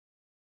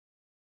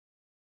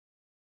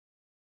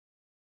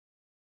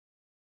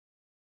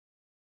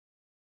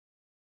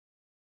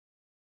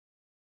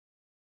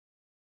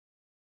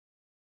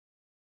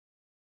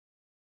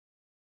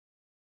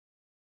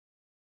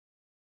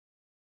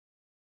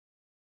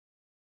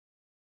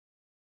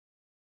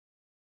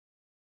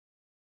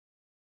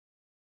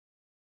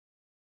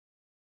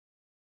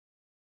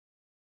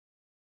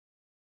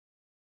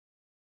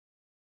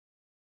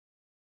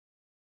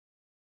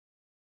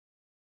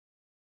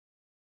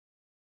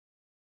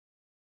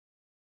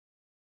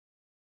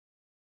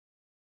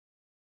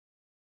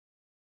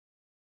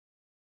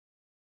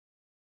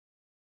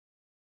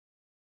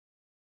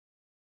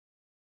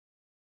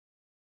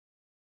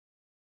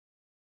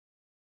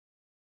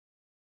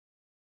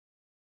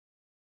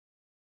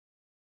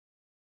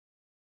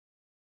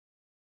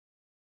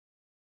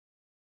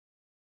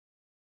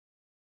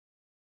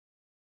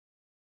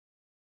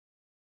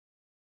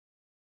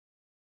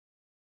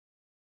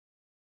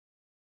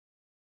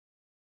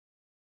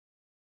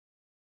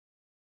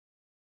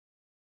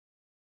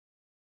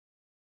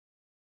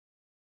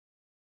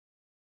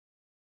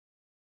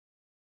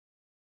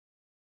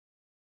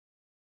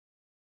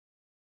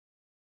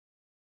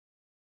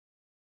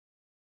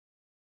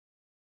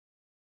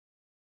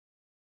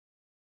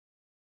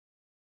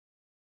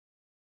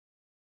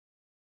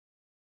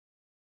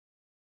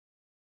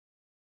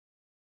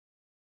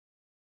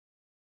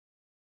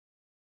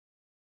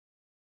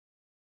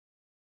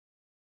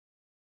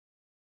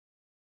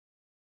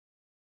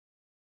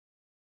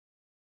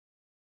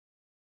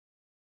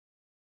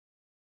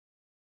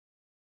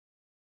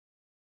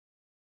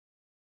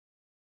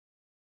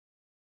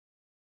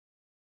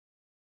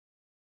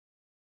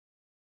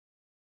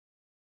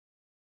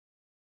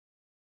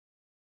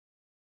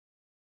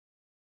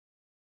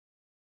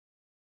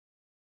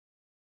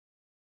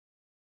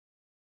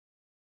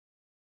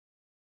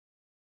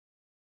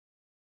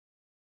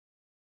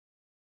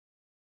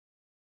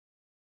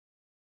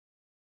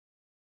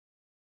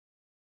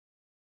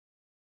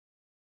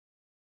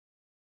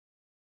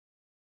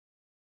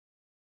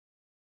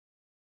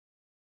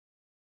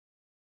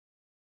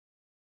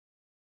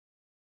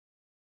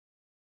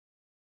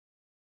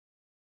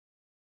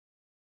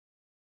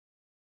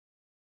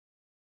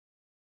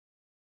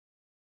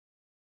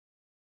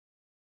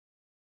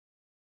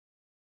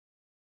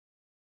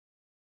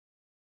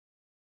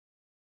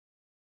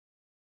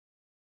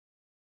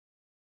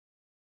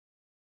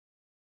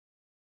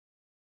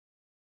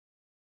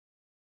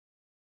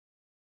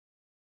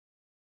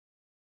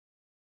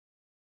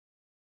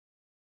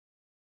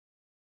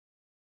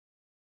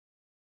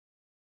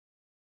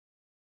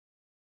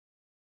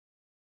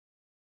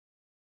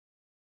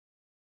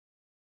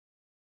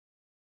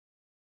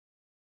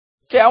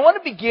Okay, I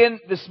want to begin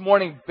this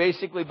morning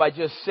basically by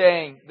just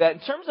saying that in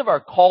terms of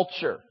our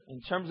culture, in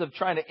terms of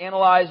trying to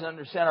analyze and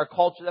understand our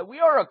culture, that we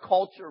are a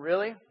culture,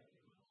 really,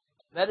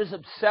 that is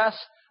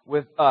obsessed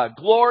with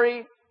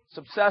glory, it's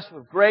obsessed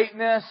with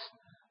greatness.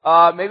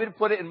 Maybe to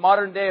put it in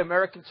modern day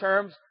American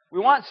terms, we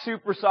want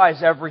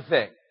supersize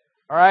everything.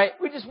 All right?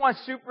 We just want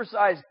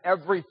supersize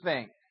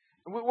everything.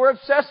 We're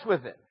obsessed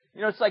with it.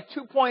 You know, it's like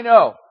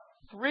 2.0,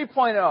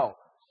 3.0.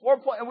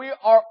 4.0, and we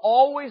are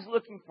always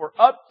looking for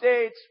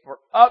updates, for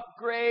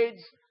upgrades,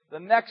 the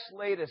next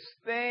latest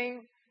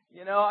thing.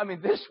 You know, I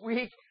mean, this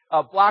week,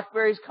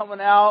 BlackBerry's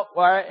coming out,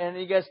 right? And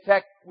you guys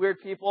tech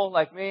weird people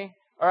like me,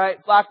 all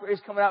right?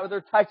 BlackBerry's coming out with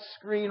their touch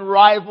screen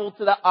rival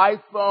to the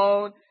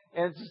iPhone,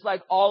 and it's just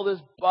like all this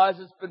buzz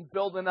that's been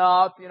building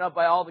up, you know,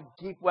 by all the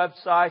geek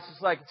websites.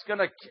 It's like it's going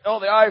to kill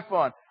the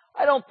iPhone.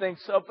 I don't think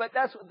so, but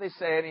that's what they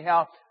say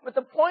anyhow. But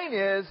the point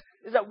is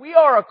that we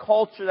are a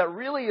culture that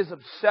really is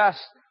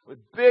obsessed with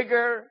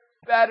bigger,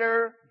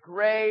 better,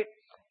 great.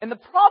 And the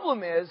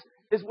problem is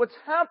what's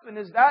happened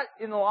is that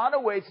in a lot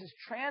of ways is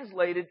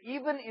translated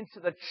even into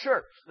the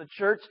church. The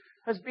church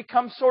has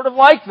become sort of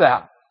like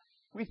that.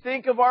 We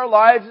think of our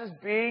lives as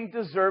being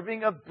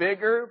deserving of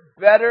bigger,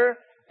 better,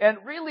 and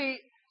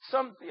really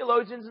some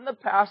theologians in the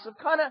past have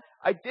kind of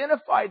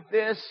identified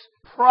this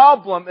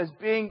problem as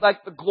being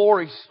like the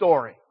glory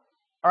story.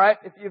 All right?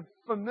 If you're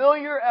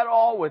familiar at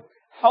all with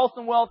health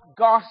and wealth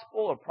gospel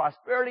or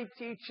prosperity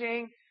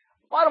teaching,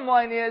 bottom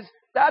line is,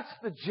 that's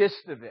the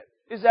gist of it,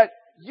 is that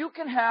you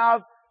can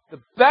have the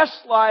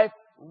best life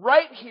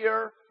right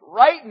here,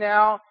 right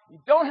now. You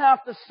don't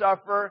have to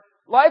suffer.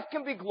 Life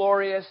can be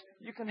glorious.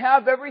 You can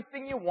have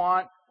everything you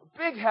want, a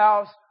big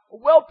house, a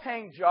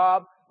well-paying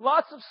job,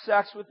 lots of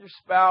sex with your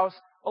spouse,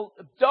 a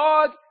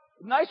dog,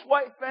 a nice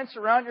white fence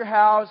around your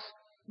house,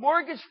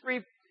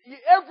 mortgage-free.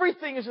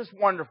 Everything is just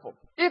wonderful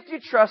if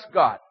you trust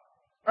God,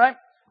 right?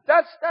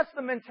 That's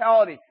the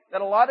mentality that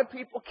a lot of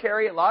people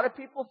carry, a lot of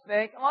people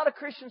think, a lot of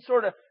Christians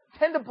sort of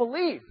tend to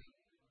believe.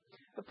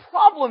 The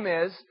problem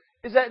is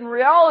that in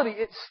reality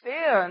it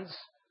stands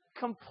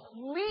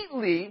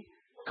completely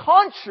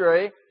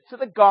contrary to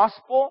the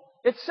gospel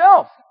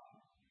itself.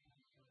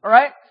 All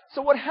right?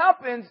 So what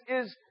happens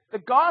is the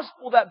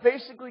gospel that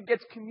basically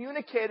gets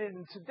communicated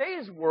in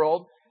today's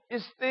world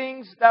is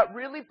things that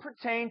really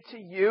pertain to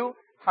you,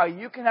 how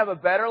you can have a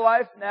better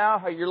life now,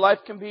 how your life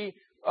can be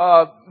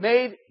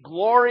made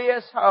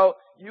glorious, how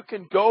you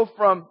can go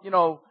from,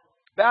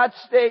 bad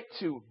state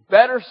to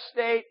better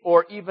state,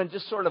 or even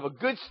just sort of a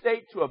good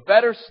state to a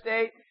better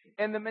state.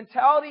 And the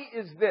mentality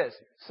is this: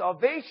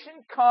 salvation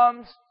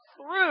comes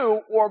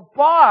through or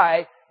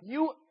by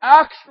you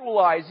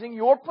actualizing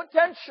your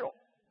potential.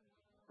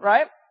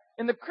 Right?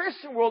 In the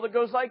Christian world, it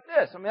goes like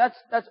this. I mean,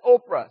 that's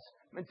Oprah's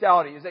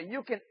mentality, is that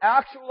you can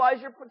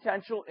actualize your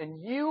potential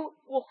and you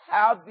will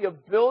have the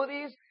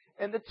abilities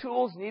and the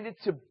tools needed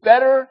to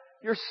better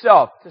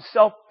yourself, to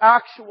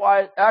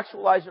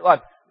self-actualize your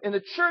life. In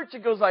the church,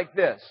 it goes like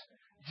this.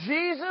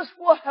 Jesus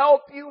will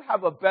help you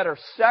have a better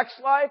sex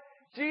life.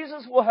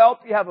 Jesus will help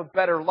you have a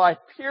better life,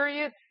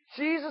 period.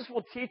 Jesus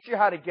will teach you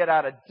how to get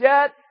out of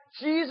debt.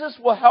 Jesus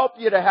will help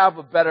you to have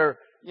a better,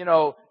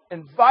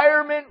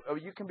 environment.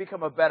 You can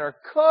become a better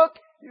cook.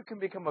 You can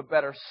become a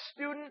better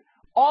student.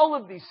 All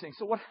of these things.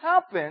 So what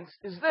happens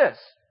is this.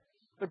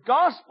 The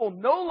gospel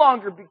no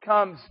longer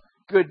becomes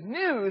good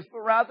news, but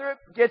rather it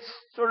gets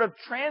sort of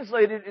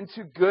translated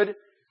into good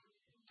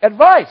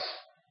advice.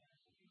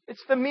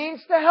 It's the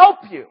means to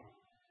help you.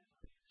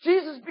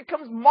 Jesus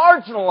becomes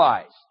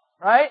marginalized,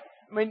 right?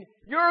 I mean,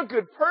 you're a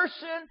good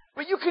person,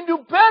 but you can do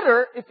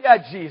better if you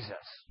had Jesus.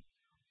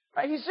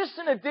 Right? He's just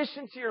an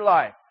addition to your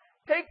life.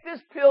 Take this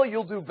pill,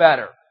 you'll do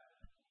better.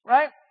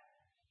 Right?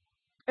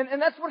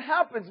 And that's what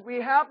happens. We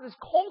have this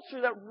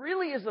culture that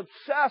really is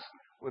obsessed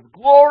with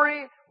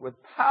glory, with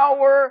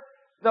power.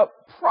 The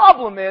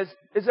problem is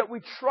that we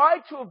try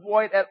to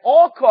avoid at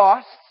all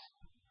costs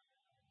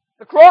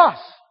the cross.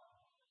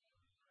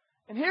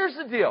 And here's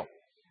the deal.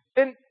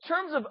 In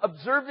terms of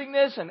observing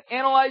this and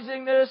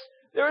analyzing this,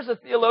 there is a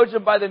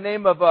theologian by the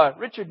name of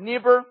Richard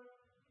Niebuhr.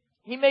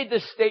 He made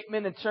this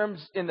statement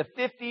in the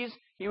 50s.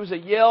 He was a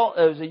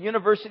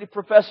university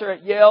professor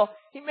at Yale.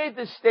 He made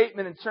this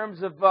statement in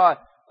terms of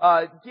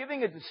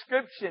giving a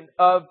description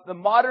of the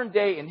modern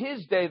day, in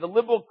his day, the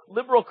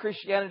liberal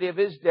Christianity of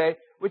his day,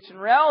 which in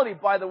reality,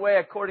 by the way,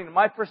 according to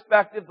my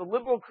perspective, the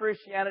liberal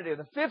Christianity of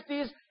the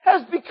 50s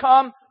has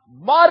become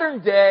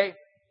modern day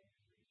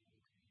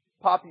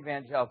pop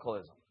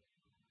evangelicalism.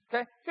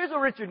 Okay? Here's what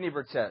Richard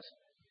Niebuhr says.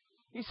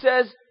 He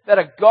says that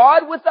a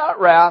God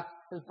without wrath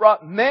has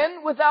brought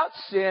men without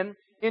sin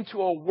into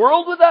a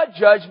world without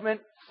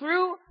judgment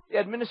through the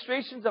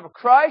administrations of a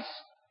Christ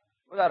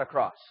without a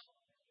cross.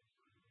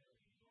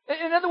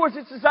 In other words,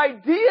 it's this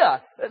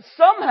idea that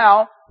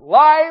somehow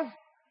life,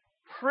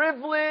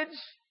 privilege,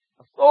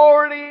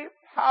 authority,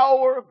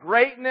 power,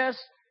 greatness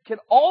can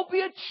all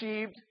be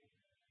achieved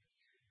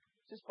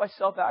just by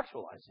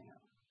self-actualizing it.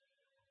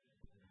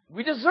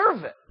 We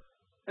deserve it,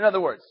 in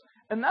other words.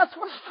 And that's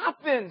what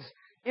happens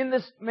in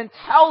this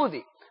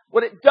mentality.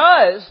 What it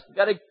does, you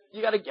got to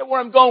you got to get where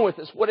I'm going with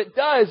this. What it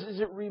does is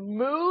it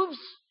removes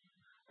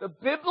the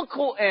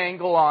biblical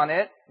angle on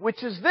it,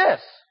 which is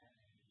this.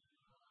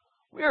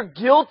 We are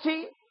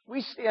guilty.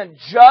 We stand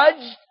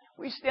judged.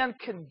 We stand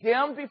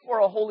condemned before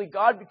a holy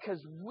God because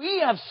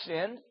we have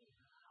sinned.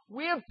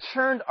 We have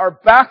turned our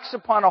backs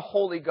upon a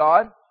holy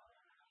God.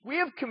 We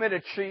have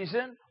committed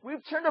treason.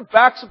 We've turned our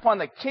backs upon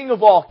the King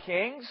of all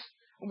kings.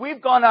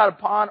 We've gone out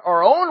upon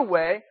our own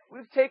way.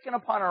 We've taken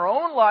upon our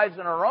own lives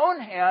in our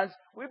own hands.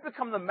 We've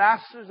become the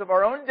masters of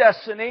our own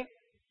destiny.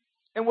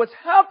 And what's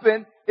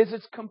happened is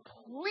it's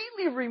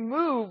completely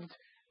removed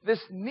this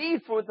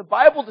need for what the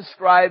Bible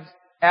describes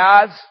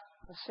as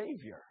a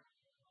Savior.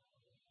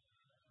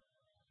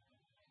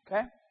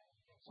 Okay?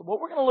 So what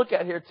we're going to look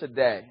at here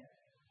today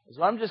is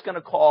what I'm just going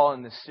to call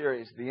in this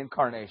series the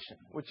Incarnation,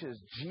 which is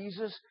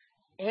Jesus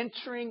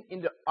entering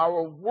into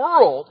our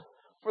world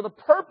for the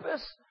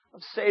purpose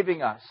of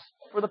saving us,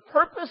 for the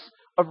purpose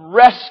of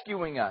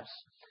rescuing us.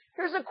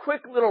 Here's a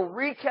quick little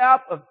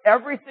recap of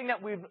everything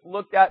that we've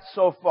looked at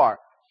so far.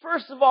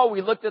 First of all,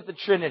 we looked at the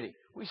Trinity.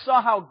 We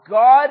saw how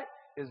God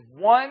is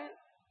one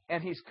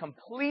and He's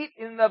complete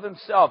in and of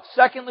Himself.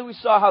 Secondly, we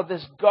saw how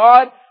this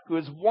God, who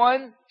is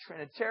one,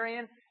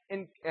 Trinitarian,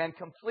 and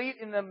complete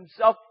in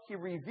Himself, He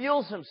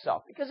reveals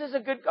Himself because He's a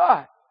good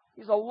God.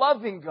 He's a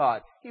loving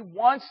God. He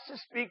wants to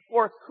speak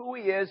forth who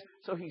He is,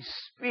 so He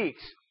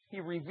speaks. He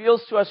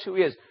reveals to us who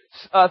He is.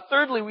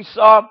 Thirdly, we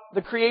saw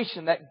the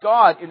creation, that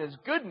God, in His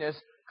goodness,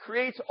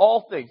 creates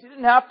all things. He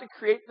didn't have to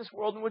create this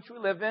world in which we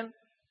live in.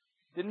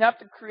 He didn't have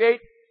to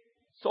create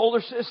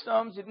solar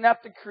systems. He didn't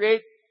have to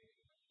create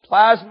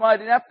plasma. He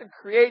didn't have to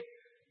create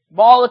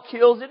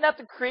molecules. He didn't have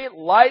to create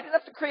light. He didn't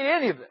have to create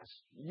any of this.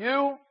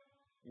 You,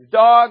 your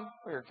dog,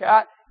 or your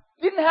cat.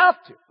 He didn't have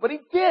to, but He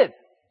did.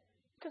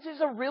 Because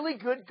He's a really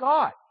good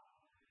God.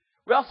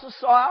 We also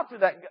saw after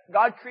that,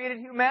 God created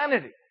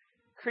humanity.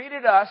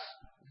 Created us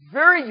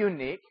very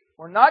unique.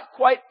 We're not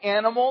quite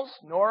animals,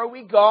 nor are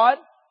we God.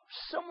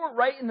 We're somewhere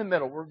right in the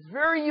middle. We're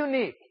very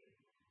unique.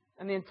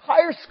 And the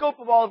entire scope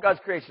of all of God's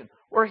creation.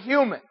 We're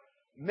human,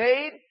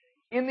 made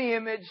in the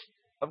image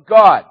of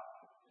God.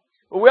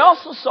 But we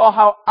also saw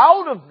how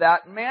out of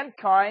that,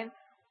 mankind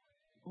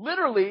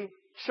literally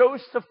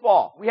chose to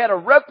fall. We had a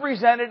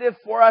representative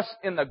for us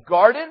in the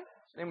garden.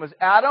 His name was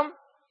Adam,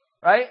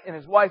 right? And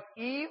his wife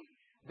Eve.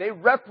 They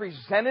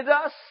represented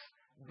us.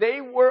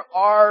 They were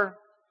our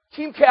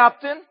team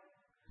captain.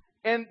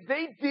 And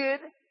they did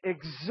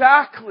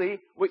exactly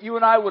what you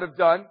and I would have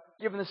done,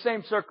 given the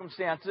same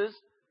circumstances.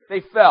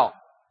 They fell.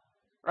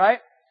 Right?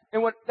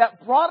 And what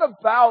that brought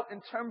about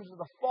in terms of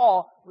the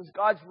fall was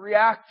God's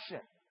reaction,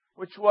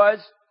 which was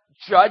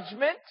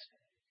judgment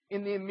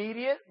in the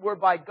immediate,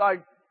 whereby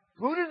God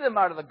booted them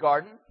out of the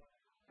garden.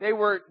 They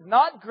were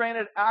not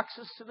granted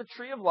access to the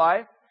tree of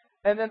life.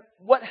 And then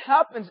what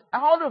happens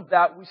out of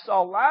that, we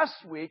saw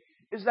last week,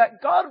 is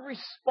that God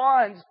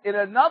responds in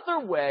another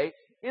way,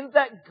 in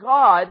that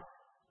God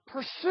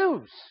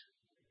pursues.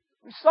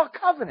 We saw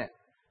covenant.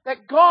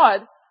 That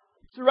God,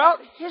 throughout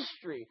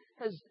history,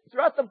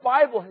 throughout the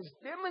Bible, has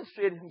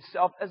demonstrated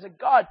Himself as a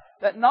God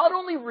that not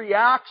only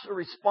reacts or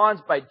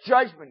responds by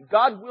judgment,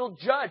 God will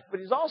judge,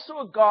 but He's also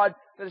a God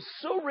that is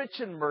so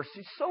rich in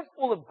mercy, so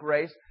full of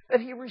grace,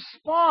 that He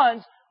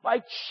responds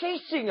by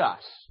chasing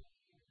us.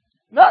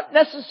 Not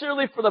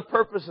necessarily for the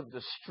purpose of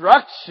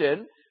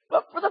destruction,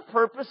 but for the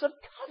purpose of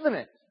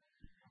covenant.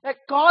 That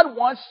God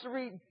wants to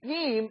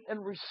redeem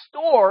and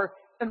restore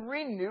and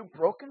renew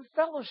broken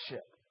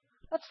fellowship.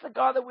 That's the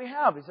God that we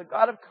have. He's a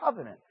God of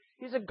covenant.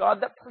 He's a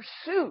God that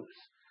pursues.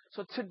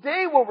 So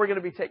today what we're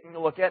going to be taking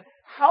a look at,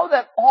 how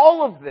that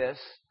all of this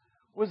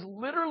was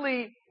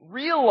literally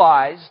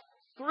realized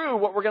through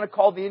what we're going to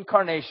call the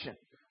Incarnation.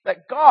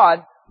 That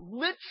God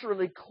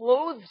literally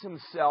clothes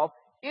Himself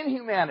in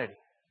humanity.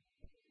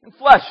 In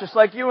flesh, just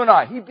like you and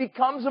I. He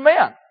becomes a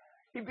man.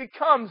 He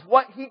becomes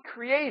what He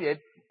created,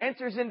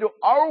 enters into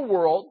our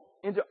world,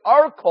 into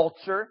our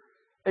culture,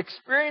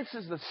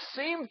 experiences the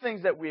same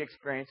things that we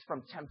experience,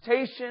 from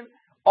temptation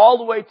all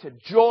the way to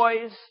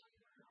joys,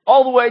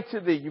 all the way to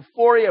the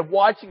euphoria of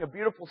watching a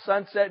beautiful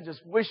sunset and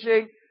just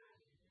wishing,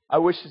 I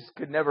wish this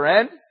could never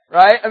end,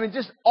 right? I mean,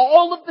 just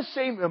all of the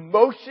same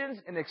emotions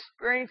and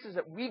experiences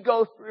that we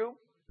go through,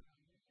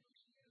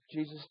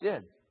 Jesus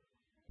did.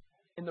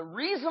 And the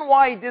reason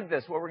why He did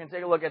this, what we're going to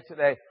take a look at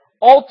today,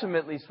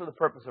 ultimately is for the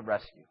purpose of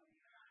rescue.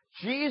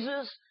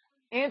 Jesus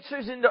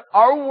enters into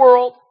our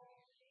world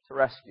to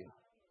rescue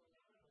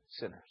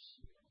sinners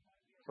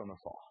from the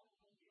fall.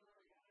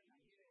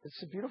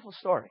 It's a beautiful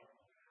story.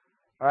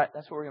 All right,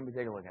 that's what we're going to be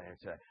taking a look at here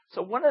today.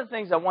 So one of the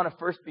things I want to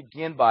first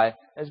begin by,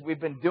 as we've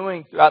been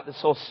doing throughout this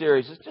whole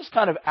series, is just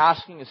kind of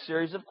asking a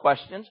series of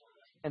questions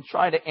and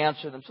trying to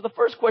answer them. So the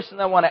first question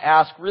I want to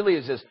ask really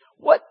is this: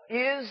 what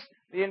is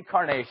the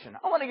Incarnation?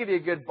 I want to give you a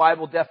good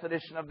Bible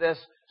definition of this,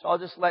 so I'll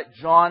just let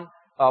John,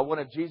 one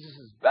of Jesus'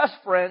 best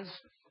friends,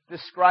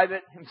 describe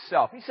it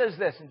himself. He says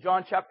this in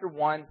John chapter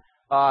 1.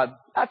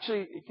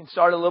 Actually, it can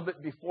start a little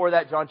bit before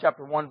that. John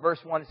chapter 1, verse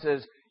 1, it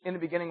says, "In the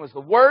beginning was the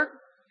Word.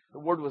 The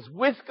Word was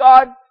with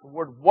God. The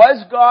Word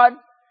was God."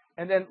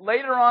 And then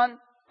later on,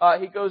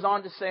 he goes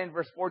on to say in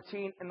verse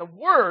 14, and the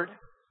Word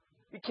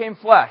became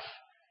flesh.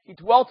 He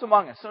dwelt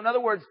among us. So in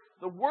other words,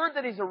 the Word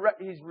that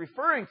he's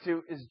referring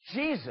to is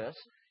Jesus.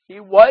 He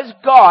was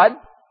God,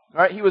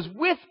 right? He was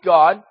with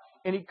God,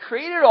 and He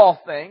created all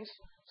things.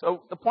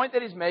 So the point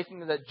that he's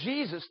making is that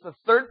Jesus, the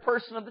third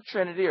person of the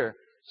Trinity, or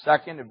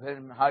second,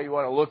 depending on how you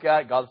want to look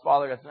at it, God the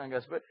Father, God the Son, God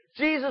the Spirit,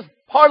 Jesus,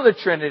 part of the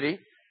Trinity,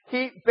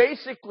 He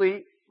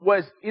basically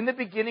was in the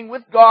beginning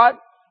with God,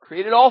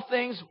 created all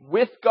things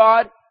with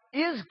God,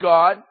 is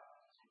God,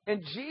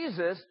 and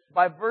Jesus,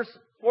 by verse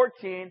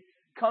 14,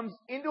 comes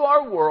into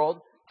our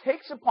world,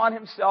 takes upon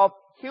Himself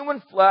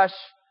human flesh,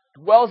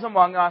 dwells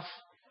among us.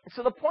 And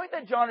so the point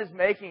that John is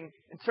making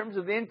in terms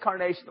of the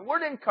incarnation, the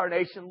word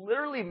incarnation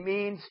literally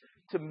means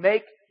to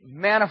make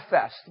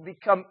manifest, to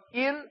become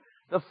in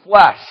the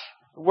flesh.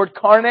 The word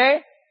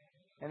carne,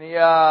 any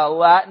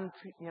Latin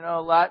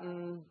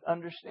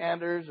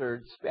understanders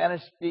or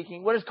Spanish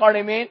speaking, what does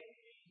carne mean?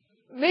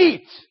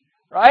 Meat,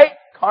 right?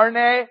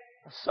 Carne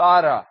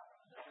asada.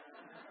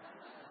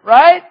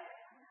 Right?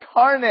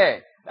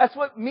 Carne. That's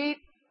what meat,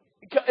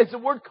 it's the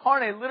word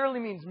carne, it literally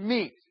means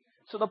meat.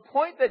 So the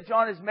point that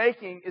John is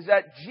making is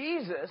that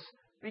Jesus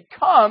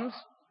becomes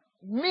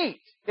meat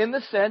in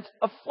the sense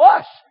of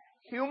flesh.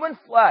 Human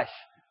flesh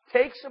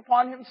takes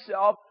upon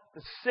Himself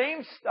the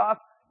same stuff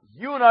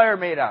you and I are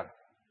made out of.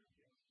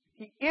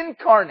 He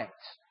incarnates.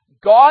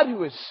 God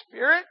who is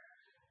spirit,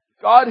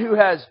 God who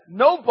has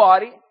no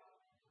body,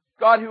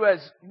 God who has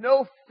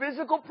no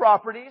physical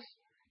properties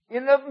in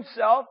and of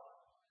Himself,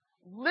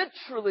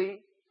 literally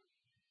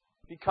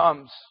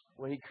becomes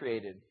what He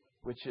created,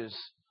 which is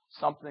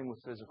something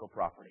with physical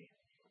property.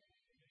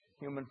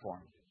 Human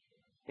form.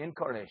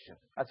 Incarnation.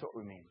 That's what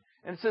we mean.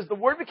 And it says, the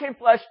Word became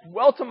flesh,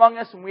 dwelt among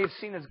us, and we have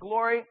seen His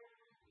glory.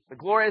 The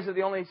glory is of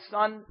the only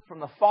Son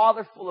from the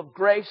Father, full of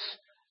grace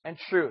and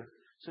truth.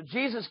 So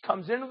Jesus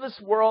comes into this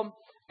world,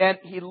 and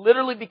He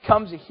literally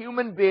becomes a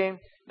human being.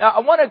 Now,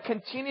 I want to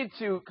continue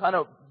to kind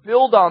of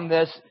build on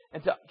this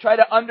and to try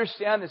to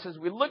understand this as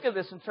we look at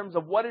this in terms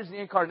of what is the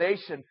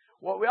incarnation.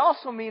 What we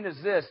also mean is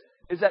this,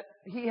 is that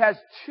He has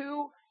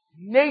two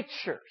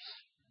natures.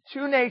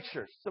 Two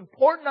natures. It's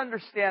important to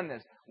understand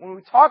this. When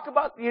we talk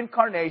about the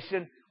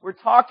incarnation, we're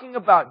talking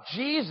about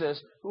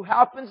Jesus, who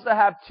happens to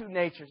have two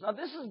natures. Now,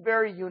 this is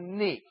very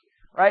unique,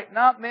 right?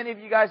 Not many of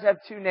you guys have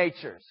two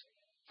natures.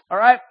 All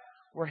right?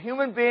 We're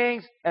human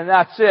beings, and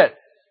that's it.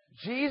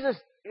 Jesus,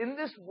 in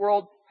this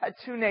world, had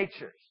two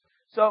natures.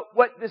 So,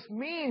 what this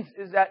means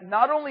is that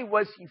not only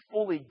was He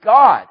fully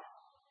God,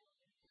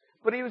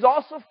 but He was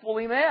also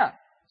fully man.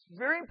 It's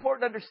very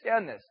important to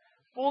understand this.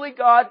 Fully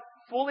God,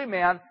 fully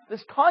man.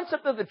 This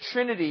concept of the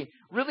Trinity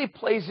really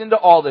plays into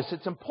all this.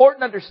 It's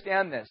important to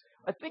understand this.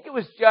 I think it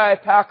was J.I.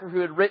 Packer who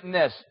had written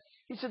this.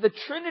 He said the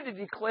Trinity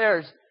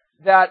declares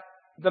that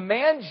the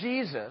man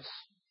Jesus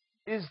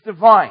is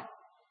divine.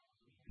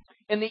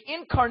 And the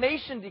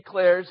incarnation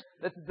declares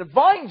that the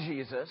divine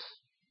Jesus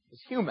is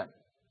human.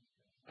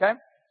 Okay?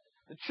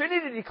 The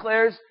Trinity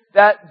declares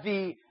that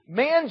the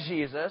man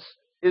Jesus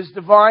is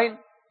divine,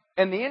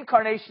 and the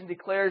incarnation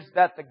declares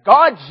that the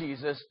God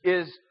Jesus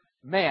is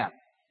man.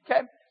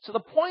 Okay? So the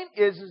point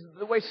is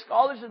the way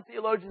scholars and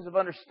theologians have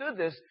understood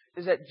this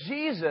is that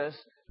Jesus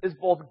is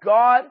both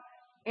God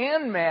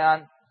and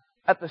man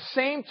at the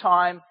same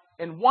time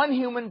in one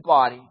human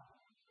body.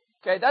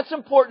 Okay, that's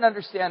important to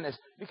understand this,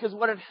 because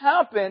what had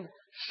happened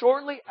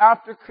shortly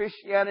after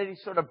Christianity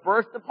sort of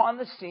birthed upon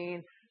the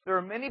scene, there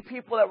were many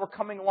people that were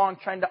coming along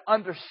trying to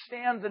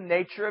understand the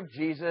nature of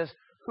Jesus.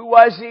 Who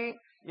was He?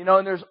 And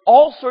there's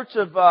all sorts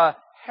of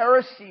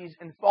heresies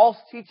and false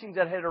teachings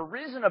that had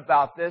arisen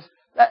about this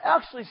that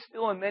actually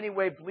still in many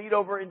ways bleed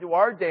over into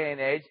our day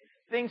and age.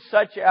 Things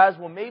such as,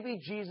 well, maybe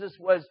Jesus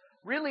was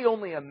really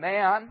only a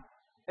man,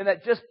 and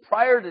that just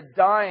prior to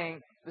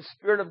dying, the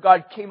Spirit of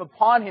God came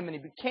upon Him and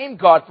He became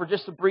God for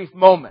just a brief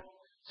moment.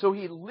 So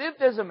He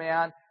lived as a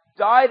man,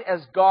 died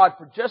as God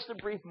for just a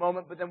brief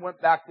moment, but then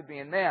went back to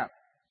being man.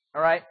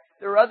 All right?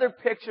 There are other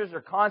pictures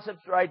or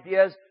concepts or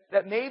ideas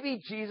that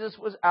maybe Jesus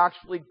was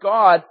actually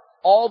God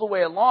all the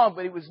way along,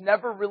 but He was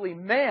never really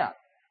man.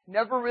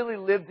 Never really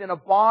lived in a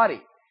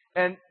body.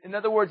 And in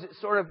other words, it's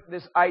sort of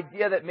this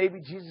idea that maybe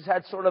Jesus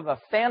had sort of a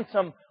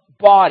phantom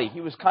body.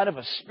 He was kind of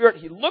a spirit.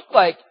 He looked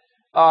like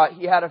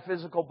He had a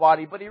physical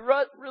body, but He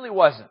really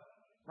wasn't.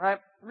 Right?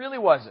 Really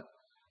wasn't.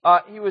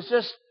 He was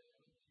just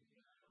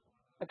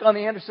like on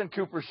the Anderson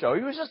Cooper show.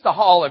 He was just a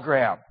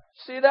hologram.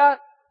 See that?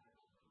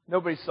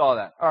 Nobody saw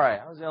that. All right.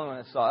 I was the only one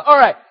that saw it. All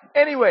right.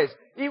 Anyways,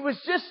 He was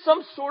just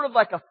some sort of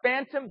like a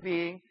phantom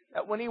being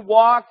that when He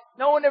walked,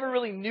 no one ever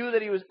really knew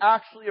that He was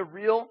actually a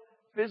real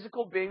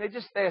physical being.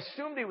 They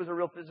assumed He was a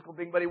real physical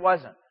being, but He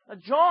wasn't. Now,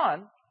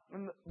 John,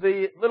 in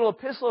the little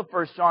epistle of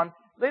 1 John,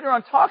 later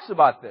on talks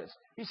about this.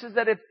 He says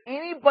that if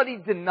anybody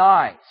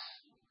denies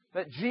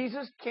that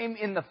Jesus came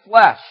in the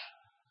flesh,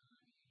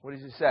 what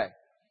does he say?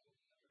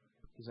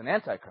 He's an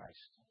antichrist.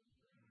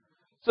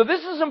 So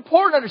this is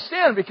important to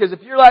understand, because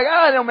if you're like,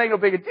 I don't make no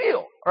big a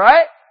deal, all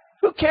right?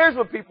 Who cares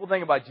what people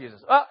think about Jesus?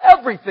 Well,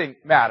 everything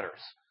matters.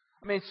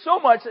 I mean, so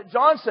much that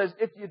John says,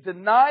 if you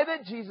deny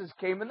that Jesus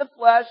came in the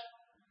flesh,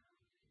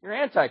 you're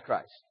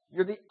Antichrist.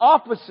 You're the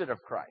opposite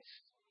of Christ.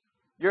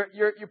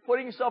 You're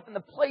putting yourself in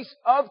the place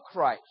of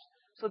Christ.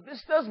 So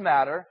this does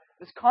matter.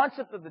 This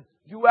concept of the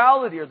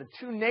duality or the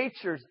two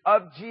natures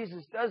of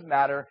Jesus does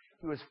matter.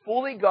 He was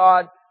fully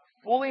God,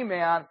 fully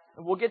man,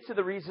 and we'll get to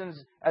the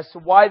reasons as to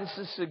why this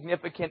is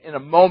significant in a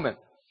moment.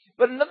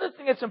 But another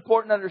thing that's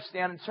important to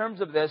understand in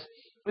terms of this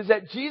is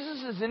that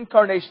Jesus'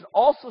 incarnation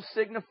also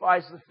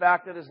signifies the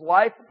fact that his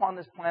life upon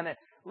this planet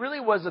really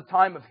was a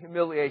time of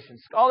humiliation.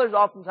 Scholars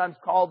oftentimes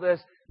call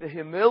this the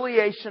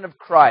humiliation of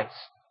Christ.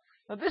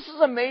 Now this is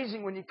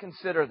amazing when you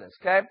consider this,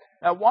 okay?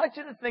 Now I want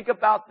you to think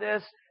about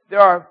this. There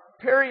are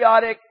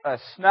periodic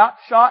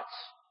snapshots,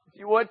 if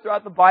you would,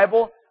 throughout the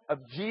Bible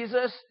of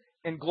Jesus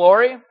in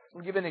glory.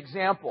 I'll give you an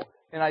example.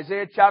 In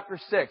Isaiah chapter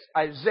 6,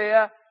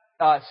 Isaiah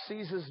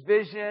sees his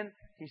vision.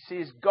 He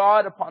sees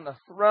God upon the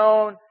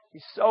throne.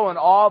 He's so in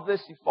awe of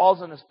this, he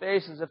falls on his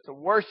face as if to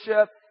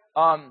worship.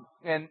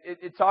 And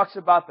it talks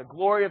about the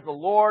glory of the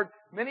Lord.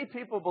 Many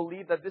people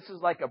believe that this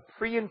is like a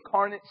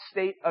pre-incarnate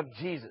state of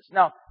Jesus.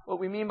 Now, what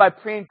we mean by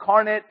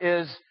pre-incarnate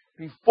is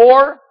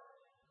before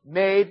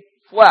made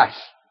flesh.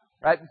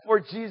 Right? Before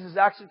Jesus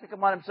actually took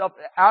upon himself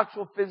an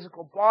actual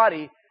physical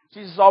body,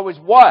 Jesus always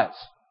was.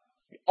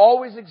 He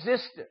always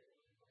existed.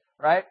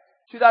 Right?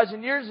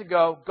 2,000 years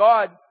ago,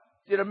 God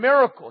did a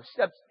miracle. He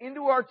steps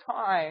into our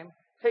time,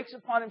 takes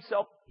upon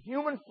himself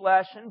human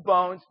flesh and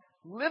bones,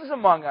 lives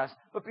among us.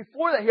 But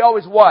before that, he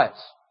always was.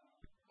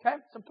 Okay?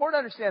 It's important to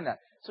understand that.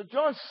 So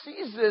John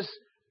sees this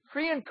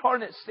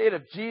pre-incarnate state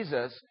of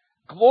Jesus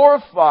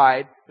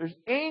glorified. There's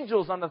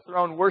angels on the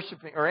throne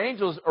worshiping, or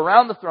angels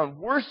around the throne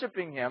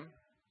worshiping him,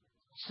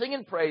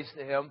 singing praise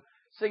to him,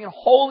 singing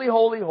holy,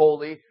 holy,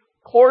 holy,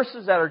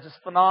 choruses that are just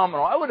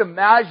phenomenal. I would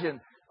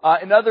imagine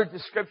in other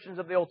descriptions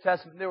of the Old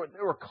Testament, there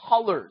were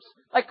colors,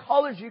 like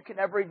colors you can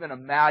never even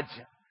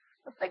imagine.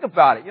 Now think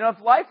about it. You know,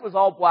 if life was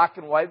all black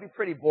and white, it'd be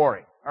pretty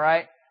boring, all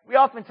right? We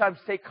oftentimes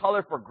take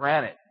color for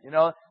granted, you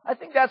know. I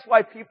think that's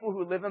why people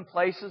who live in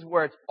places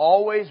where it's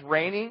always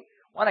raining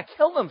want to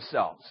kill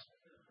themselves.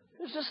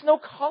 There's just no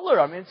color.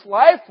 I mean, it's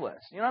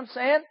lifeless. You know what I'm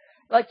saying?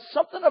 Like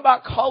something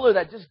about color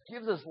that just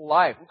gives us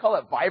life. We call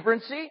it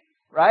vibrancy,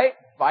 right?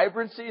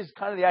 Vibrancy is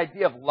kind of the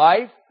idea of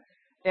life.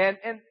 And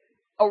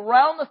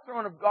around the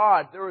throne of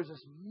God, there was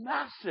this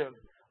massive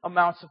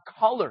amounts of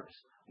colors.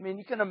 I mean,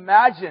 you can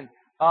imagine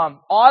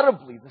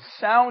audibly the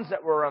sounds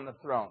that were on the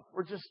throne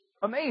were just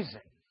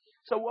amazing.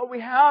 So what we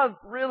have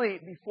really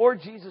before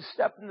Jesus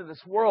stepped into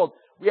this world,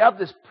 we have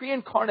this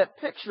pre-incarnate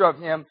picture of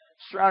him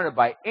surrounded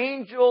by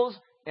angels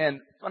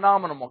and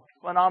phenomenal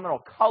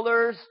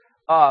colors,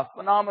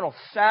 phenomenal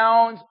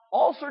sounds,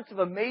 all sorts of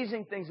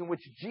amazing things in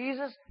which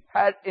Jesus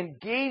had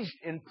engaged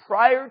in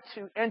prior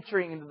to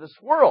entering into this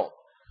world.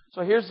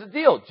 So here's the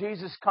deal.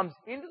 Jesus comes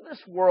into this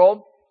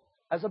world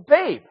as a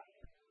babe.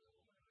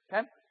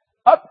 Okay?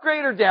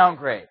 Upgrade or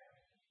downgrade?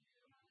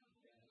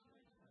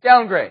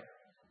 Downgrade.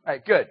 All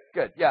right, good.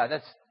 Yeah,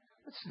 that's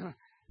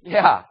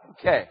yeah,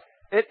 okay.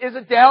 It is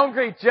a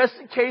downgrade just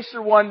in case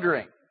you're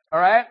wondering. All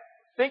right?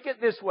 Think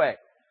it this way.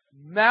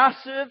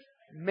 Massive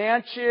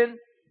mansion,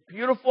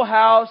 beautiful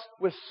house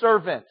with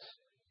servants.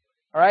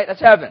 All right? That's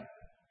heaven.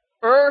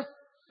 Earth,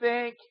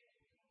 think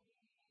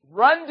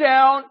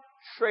rundown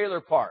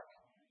trailer park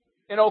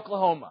in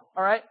Oklahoma.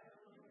 All right?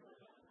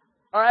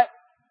 All right?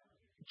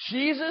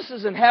 Jesus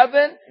is in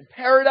heaven, in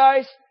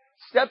paradise,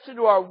 steps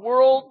into our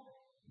world,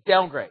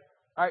 downgrade.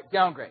 All right,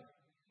 downgrade.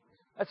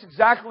 That's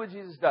exactly what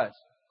Jesus does.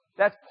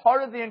 That's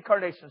part of the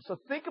incarnation. So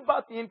think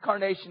about the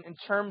incarnation in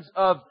terms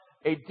of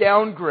a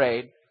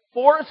downgrade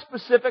for a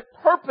specific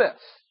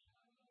purpose.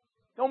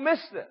 Don't miss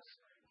this.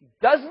 He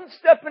doesn't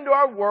step into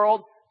our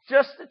world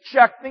just to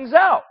check things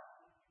out.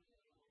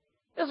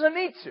 He doesn't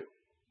need to.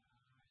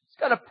 He's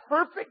got a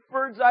perfect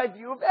bird's eye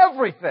view of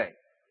everything.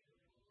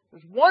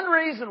 There's one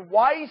reason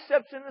why he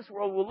steps in this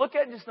world. We'll look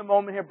at it in just a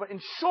moment here. But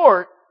in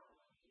short,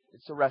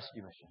 it's a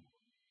rescue mission.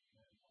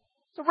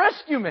 It's a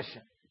rescue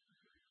mission.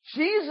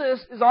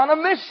 Jesus is on a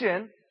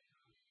mission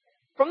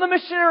from the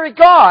missionary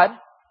God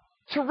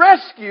to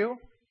rescue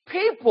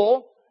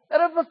people that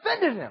have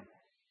offended him,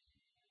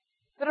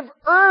 that have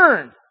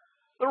earned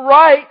the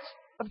right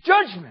of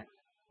judgment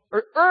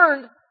or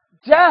earned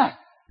death.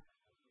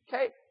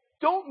 Okay?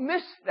 Don't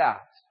miss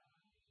that.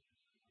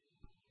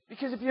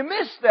 Because if you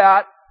miss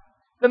that,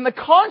 then the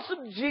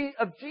concept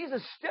of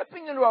Jesus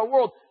stepping into our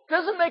world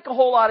doesn't make a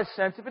whole lot of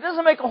sense. If it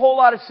doesn't make a whole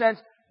lot of sense,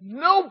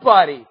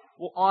 nobody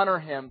will honor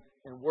him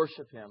and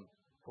worship him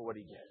for what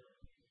he did.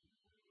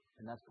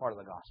 And that's part of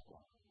the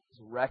gospel.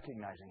 It's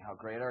recognizing how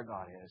great our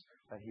God is,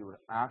 that he would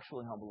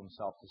actually humble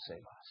himself to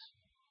save us,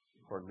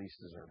 or at least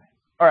deserving.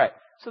 All right,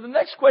 so the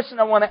next question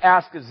I want to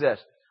ask is this.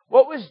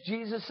 What was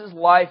Jesus'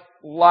 life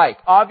like?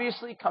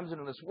 Obviously, he comes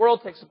into this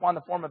world, takes upon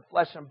the form of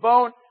flesh and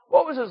bone.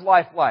 What was his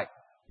life like?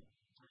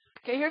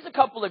 Okay, here's a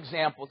couple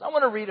examples. I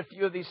want to read a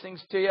few of these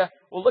things to you.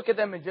 We'll look at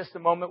them in just a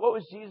moment. What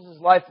was Jesus'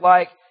 life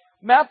like?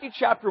 Matthew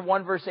chapter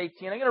 1, verse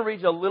 18. I'm going to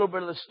read you a little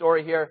bit of the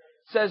story here. It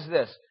says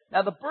this.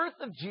 Now, the birth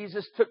of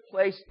Jesus took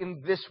place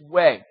in this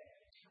way.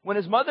 When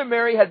his mother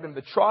Mary had been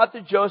betrothed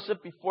to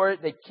Joseph, before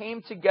they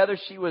came together,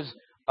 she was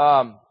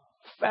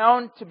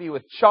found to be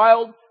with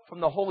child from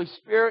the Holy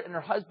Spirit, and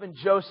her husband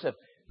Joseph,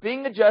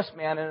 being a just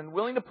man and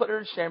unwilling to put her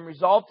to shame,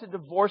 resolved to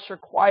divorce her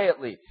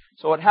quietly.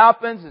 So what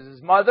happens is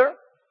his mother,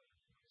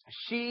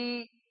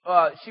 she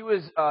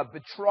was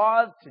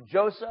betrothed to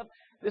Joseph.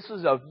 This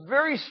was a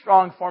very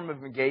strong form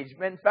of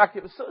engagement. In fact,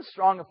 it was so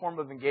strong a form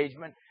of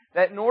engagement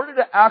that in order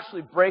to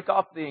actually break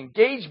off the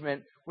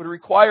engagement would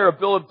require a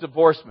bill of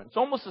divorcement. It's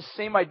almost the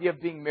same idea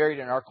of being married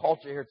in our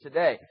culture here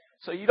today.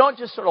 So you don't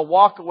just sort of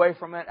walk away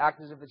from it,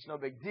 act as if it's no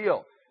big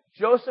deal.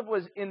 Joseph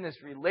was in this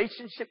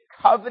relationship,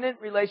 covenant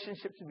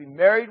relationship, to be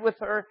married with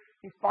her.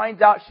 He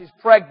finds out she's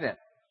pregnant.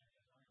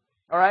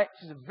 All right?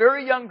 She's a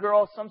very young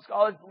girl. Some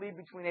scholars believe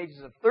between ages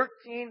of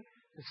 13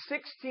 to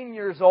 16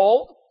 years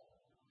old.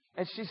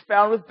 And she's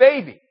found with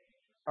baby.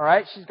 All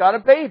right? She's got a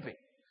baby.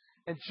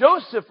 And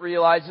Joseph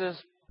realizes,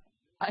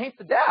 I ain't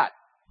the dad.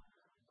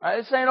 All right?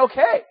 This ain't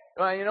okay.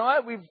 You know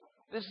what?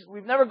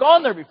 We've never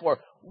gone there before.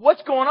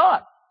 What's going on?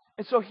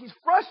 And so he's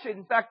frustrated.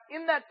 In fact,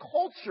 in that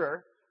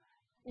culture,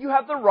 you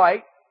have the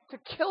right to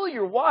kill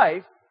your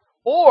wife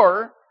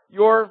or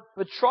your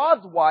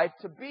betrothed wife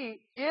to be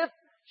if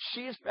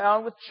she is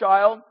found with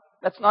child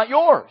that's not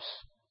yours.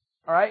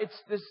 All right?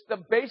 It's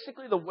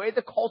basically the way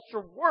the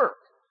culture worked.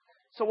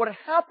 So what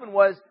happened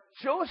was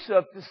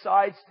Joseph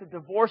decides to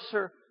divorce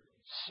her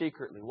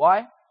secretly.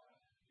 Why?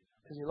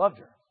 Because he loved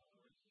her.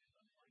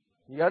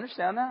 You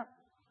understand that?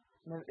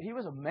 I mean, he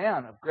was a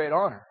man of great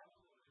honor.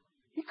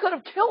 He could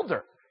have killed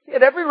her. He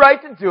had every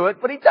right to do it,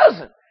 but he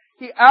doesn't.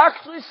 He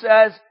actually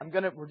says,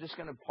 we're just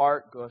going to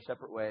part, go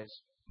separate ways,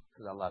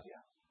 because I love you.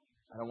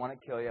 I don't want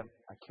to kill you.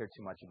 I care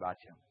too much about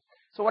you.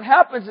 So what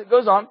happens, it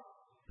goes on.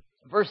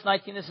 Verse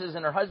 19, it says,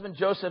 and her husband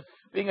Joseph,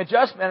 being a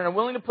just man and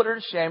unwilling to put her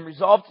to shame,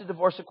 resolved to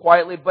divorce her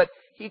quietly. But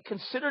he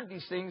considered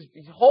these things.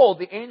 Behold,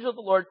 the angel of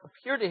the Lord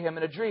appeared to him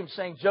in a dream,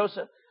 saying,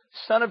 Joseph,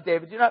 son of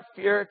David, do not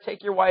fear.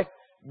 Take your wife,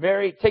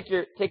 Mary,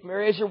 take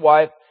Mary as your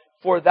wife,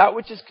 for that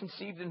which is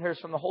conceived in her is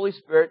from the Holy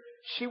Spirit.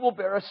 She will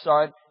bear a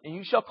son, and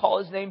you shall call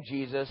his name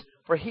Jesus,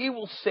 for he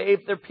will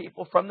save their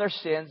people from their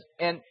sins.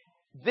 And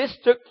this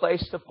took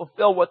place to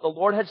fulfill what the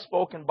Lord had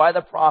spoken by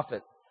the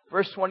prophet.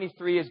 Verse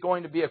 23 is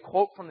going to be a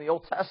quote from the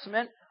Old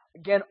Testament.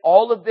 Again,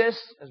 all of this,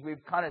 as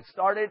we've kind of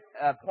started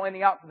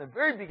pointing out from the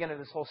very beginning of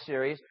this whole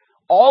series,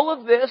 all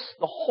of this,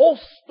 the whole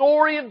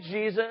story of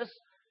Jesus,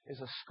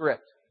 is a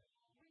script.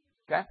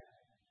 Okay?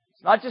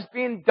 It's not just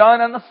being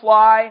done on the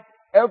fly.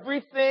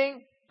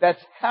 Everything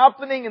that's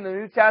happening in the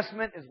New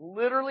Testament is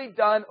literally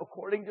done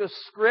according to a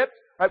script.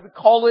 Right? We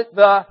call it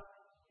the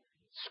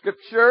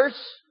Scriptures.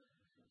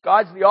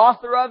 God's the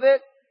author of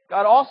it.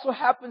 God also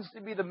happens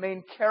to be the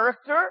main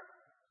character.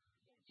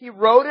 He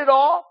wrote it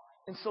all.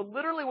 And so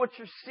literally what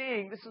you're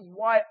seeing, this is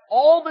why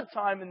all the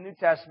time in the New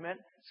Testament,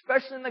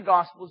 especially in the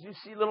Gospels, you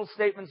see little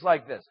statements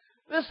like this.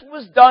 This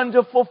was done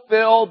to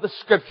fulfill the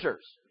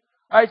Scriptures.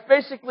 All right, it's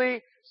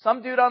basically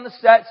some dude on the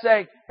set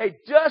saying, hey,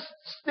 just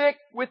stick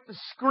with the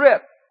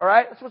script. All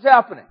right, that's what's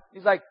happening.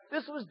 He's like,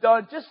 this was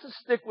done just to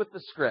stick with the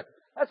script.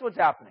 That's what's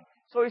happening.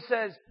 So he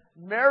says,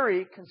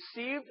 Mary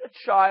conceived a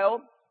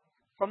child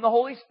from the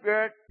Holy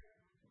Spirit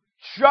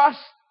just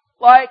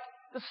like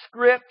the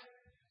script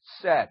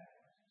said.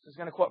 This is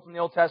going to quote from the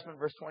Old Testament,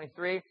 verse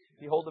 23.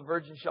 Behold, the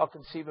virgin shall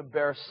conceive and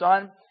bear a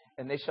son,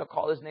 and they shall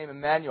call his name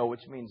Emmanuel,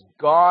 which means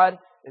God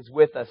is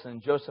with us.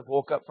 And Joseph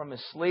woke up from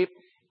his sleep.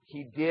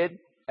 He did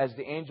as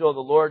the angel of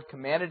the Lord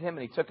commanded him,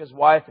 and he took his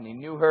wife, and he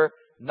knew her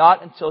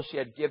not until she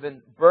had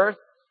given birth,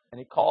 and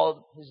he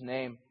called his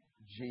name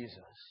Jesus.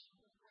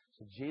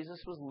 So Jesus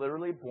was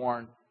literally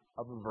born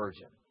of a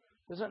virgin.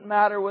 Does it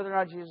matter whether or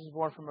not Jesus was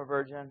born from a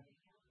virgin?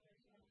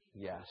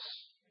 Yes.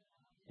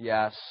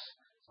 Yes.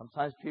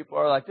 Sometimes people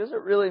are like, does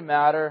it really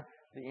matter?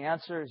 The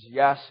answer is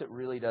yes, it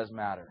really does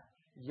matter.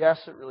 Yes,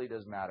 it really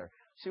does matter.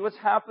 See, what's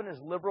happened is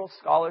liberal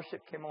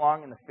scholarship came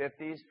along in the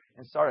 50s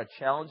and started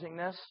challenging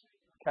this.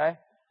 Okay?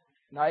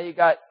 Now you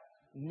got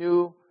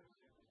new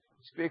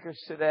speakers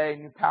today,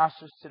 new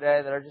pastors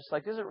today that are just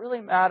like, does it really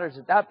matter? Is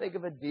it that big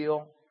of a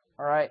deal?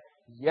 All right?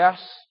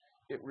 Yes,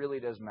 it really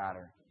does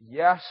matter.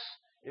 Yes,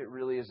 it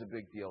really is a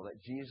big deal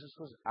that Jesus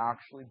was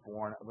actually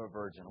born of a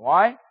virgin.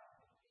 Why?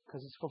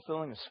 Because it's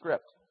fulfilling a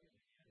script.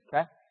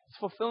 Okay? It's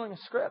fulfilling a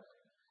script.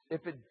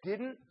 If it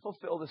didn't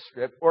fulfill the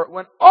script, or it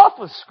went off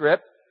a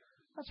script,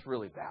 that's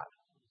really bad.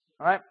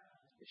 Alright?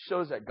 It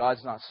shows that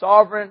God's not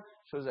sovereign.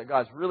 It shows that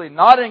God's really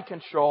not in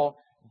control.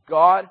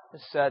 God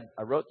has said,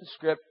 I wrote the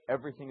script,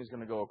 everything is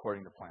going to go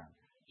according to plan.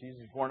 Jesus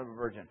was born of a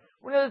virgin.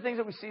 One of the things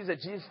that we see is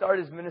that Jesus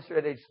started his ministry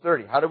at age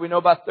 30. How do we know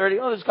about 30?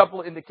 Well, there's a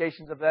couple of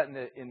indications of that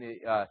in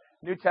the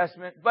New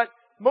Testament. But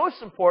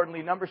most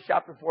importantly, Numbers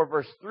chapter 4,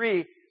 verse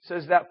 3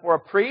 says that for a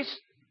priest,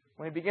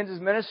 when he begins his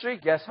ministry,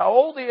 guess how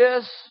old he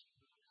is?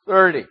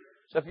 30.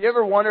 So if you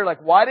ever wonder,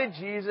 like, why did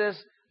Jesus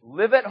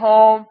live at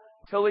home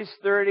till he's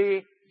 30?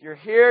 If you're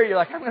here, you're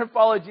like, I'm going to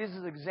follow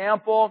Jesus'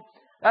 example.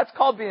 That's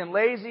called being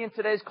lazy in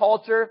today's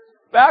culture.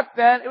 Back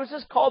then, it was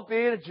just called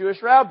being a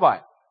Jewish rabbi.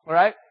 All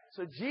right?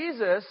 So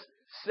Jesus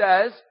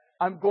says,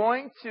 I'm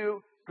going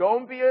to go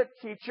and be a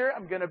teacher.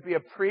 I'm going to be a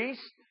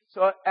priest.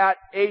 So at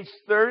age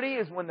 30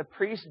 is when the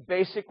priest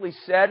basically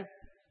said,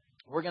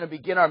 we're going to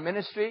begin our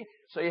ministry.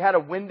 So you had a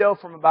window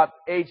from about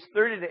age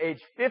 30 to age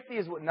 50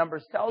 is what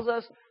Numbers tells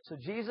us. So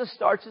Jesus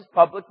starts his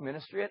public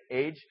ministry at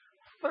age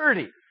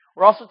 30.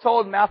 We're also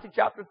told in Matthew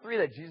chapter 3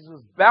 that Jesus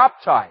was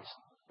baptized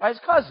by his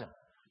cousin.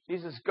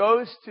 Jesus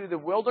goes to the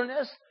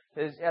wilderness.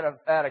 He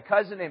had a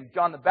cousin named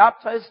John the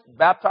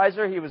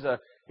Baptizer.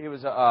 He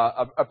was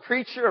a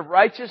preacher of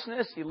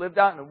righteousness. He lived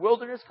out in the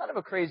wilderness, kind of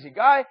a crazy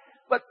guy.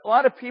 But a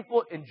lot of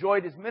people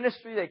enjoyed his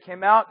ministry. They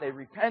came out, they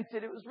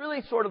repented. It was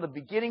really sort of the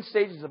beginning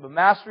stages of a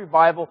mass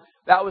revival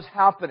that was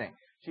happening.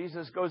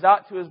 Jesus goes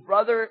out to his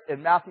brother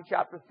in Matthew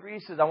chapter 3. He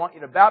says, I want you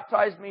to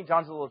baptize me.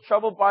 John's a little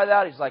troubled by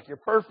that. He's like, you're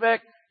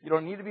perfect. You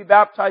don't need to be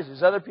baptized.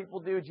 There's other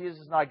people do. Jesus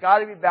says, no, I got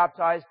to be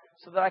baptized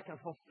so that I can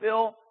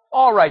fulfill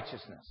all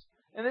righteousness.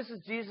 And this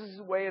is Jesus'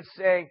 way of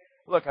saying,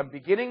 look, I'm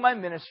beginning my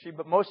ministry,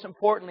 but most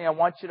importantly, I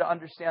want you to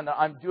understand that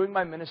I'm doing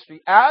my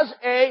ministry as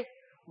a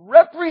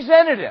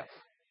representative.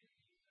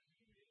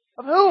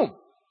 Of whom?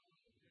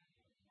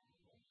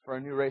 For a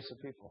new race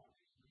of people.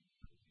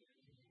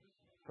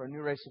 For a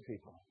new race of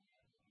people.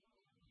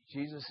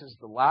 Jesus is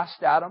the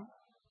last Adam.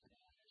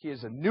 He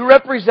is a new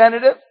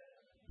representative.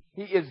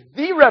 He is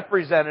the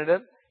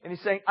representative. And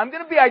he's saying, I'm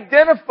going to be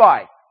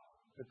identified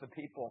with the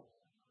people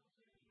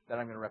that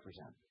I'm going to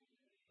represent,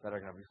 that are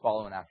going to be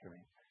following after me.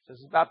 So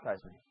this is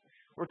baptize me.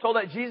 We're told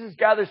that Jesus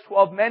gathers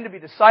 12 men to be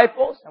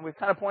disciples, and we've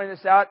kind of pointed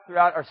this out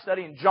throughout our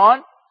study in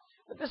John.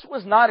 But this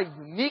was not a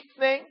unique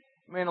thing.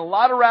 I mean, a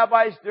lot of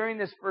rabbis during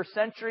this first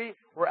century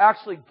were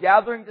actually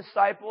gathering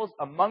disciples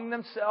among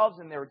themselves,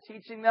 and they were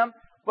teaching them.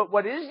 But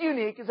what is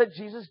unique is that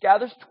Jesus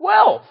gathers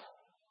 12.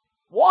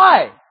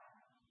 Why?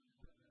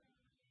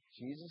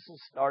 Jesus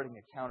is starting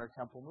a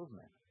counter-temple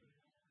movement.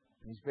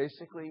 He's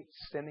basically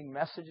sending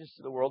messages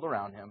to the world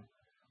around him.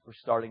 We're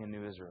starting a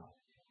new Israel.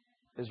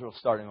 Israel's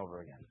starting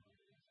over again.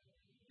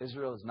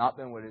 Israel has not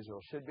been what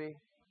Israel should be.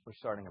 We're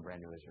starting a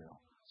brand new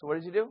Israel. So what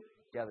does he do?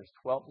 He gathers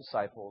 12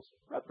 disciples,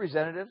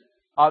 representative,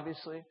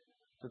 obviously,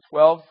 the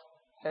 12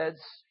 heads,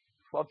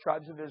 12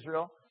 tribes of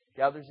Israel,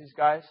 gathers these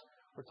guys.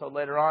 We're told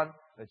later on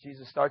that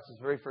Jesus starts his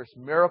very first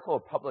miracle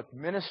of public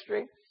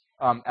ministry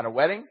at a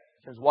wedding,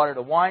 turns water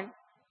to wine.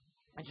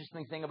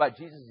 Interesting thing about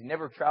Jesus, he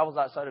never travels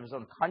outside of his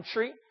own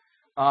country.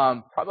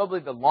 Probably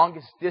the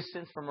longest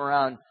distance from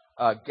around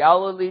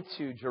Galilee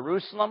to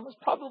Jerusalem was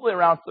probably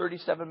around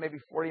 37, maybe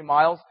 40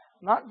 miles.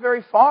 Not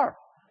very far.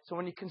 So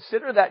when you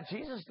consider that,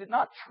 Jesus did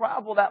not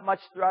travel that much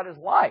throughout his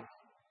life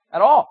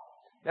at all.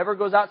 Never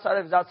goes outside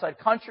of his outside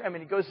country. I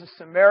mean, he goes to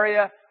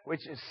Samaria,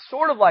 which is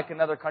sort of like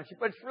another country,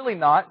 but it's really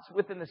not. It's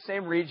within the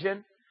same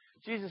region.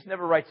 Jesus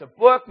never writes a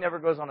book, never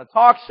goes on a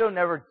talk show,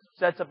 never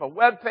sets up a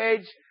web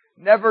page,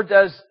 never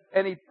does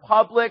any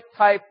public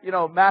type,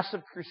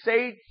 massive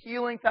crusade,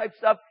 healing type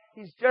stuff.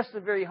 He's just a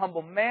very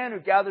humble man who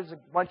gathers a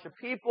bunch of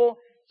people,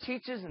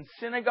 teaches in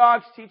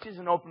synagogues, teaches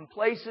in open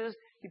places.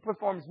 He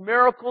performs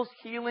miracles,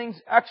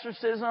 healings,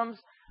 exorcisms.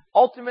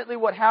 Ultimately,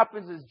 what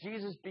happens is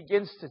Jesus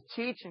begins to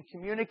teach and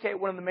communicate.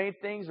 One of the main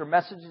things or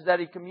messages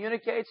that he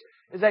communicates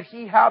is that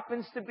he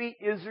happens to be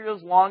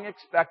Israel's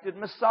long-expected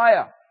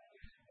Messiah.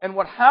 And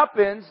what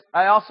happens,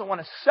 I also want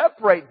to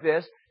separate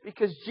this,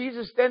 because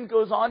Jesus then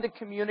goes on to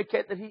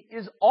communicate that he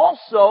is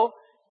also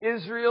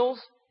Israel's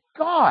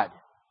God.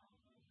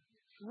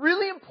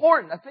 Really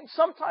important. I think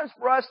sometimes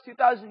for us,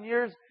 2,000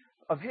 years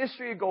of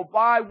history go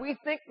by, we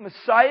think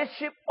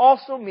Messiahship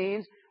also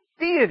means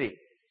deity.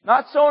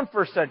 Not so in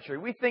first century.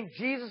 We think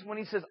Jesus, when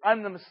he says,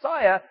 I'm the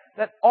Messiah,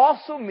 that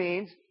also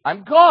means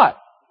I'm God.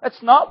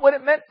 That's not what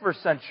it meant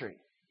first century.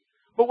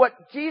 But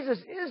what Jesus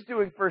is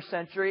doing first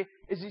century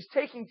is he's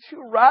taking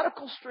two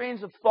radical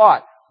strains of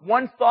thought.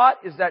 One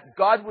thought is that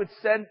God would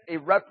send a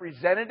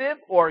representative,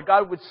 or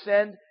God would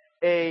send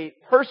a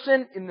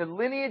person in the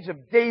lineage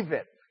of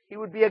David. He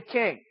would be a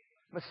king.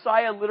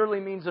 Messiah literally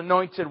means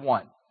anointed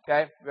one.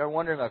 Okay? If you're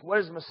wondering, what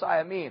does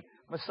Messiah mean?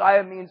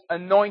 Messiah means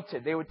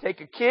anointed. They would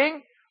take a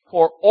king,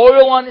 pour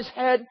oil on his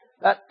head.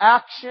 That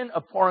action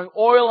of pouring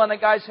oil on a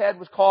guy's head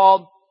was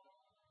called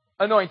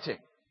anointing.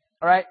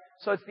 Alright?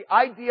 So it's the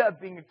idea of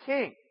being a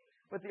king.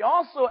 But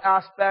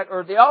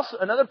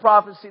another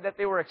prophecy that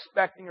they were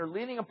expecting or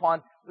leaning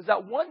upon was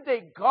that one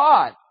day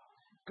God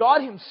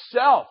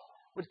himself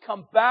would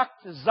come back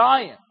to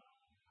Zion.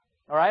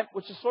 Alright?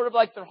 Which is sort of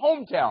like their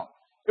hometown.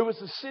 It was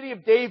the city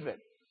of David.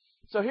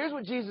 So here's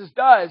what Jesus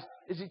does,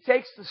 is he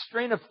takes the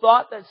strain of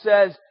thought that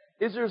says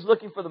Israel's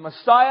looking for the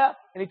Messiah,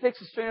 and he takes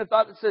the strain of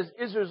thought that says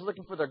Israel's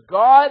looking for their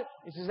God.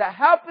 He says that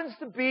happens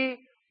to be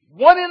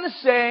one and the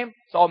same.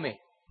 It's all me.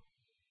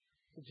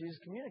 So Jesus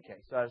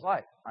communicates throughout his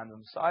life. I'm the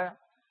Messiah,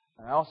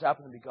 and I also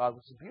happen to be God,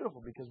 which is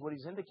beautiful, because what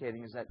he's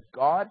indicating is that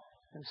God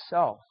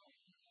himself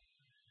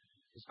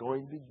is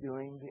going to be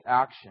doing the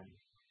action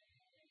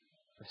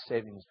of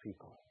saving his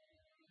people,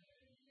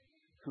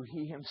 who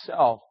he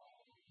himself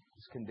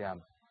is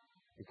condemned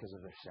because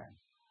of their sin.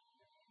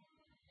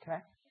 Okay?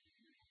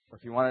 Or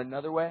if you want it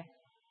another way,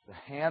 the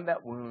hand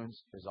that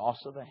wounds is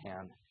also the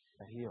hand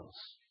that heals.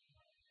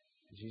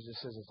 Jesus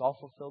says, it's all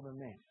fulfilled in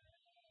me.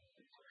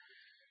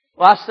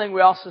 Last thing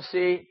we also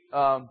see,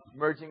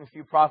 merging a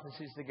few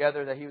prophecies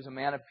together, that he was a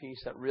man of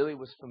peace that really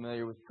was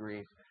familiar with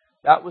grief.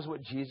 That was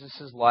what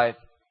Jesus' life,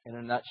 in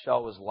a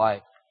nutshell, was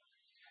like.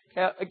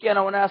 Okay, again,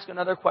 I want to ask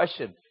another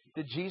question.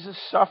 Did Jesus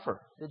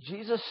suffer? Did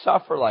Jesus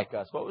suffer like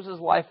us? What was his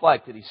life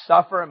like? Did he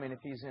suffer? I mean, if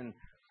he's in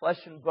flesh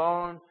and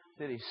bone,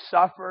 did he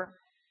suffer?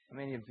 I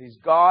mean, if he's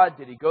God,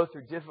 did he go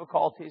through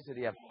difficulties? Did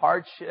he have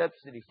hardships?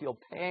 Did he feel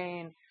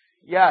pain?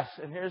 Yes,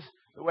 and here's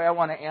the way I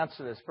want to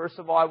answer this. First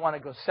of all, I want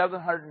to go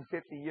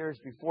 750 years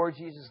before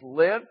Jesus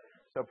lived.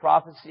 So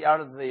prophecy out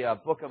of the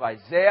book of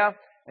Isaiah.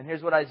 And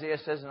here's what Isaiah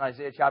says in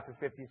Isaiah chapter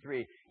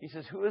 53. He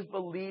says, who has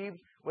believed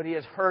what he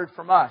has heard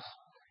from us?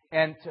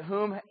 And to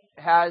whom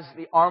has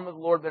the arm of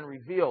the Lord been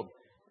revealed?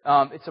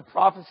 It's a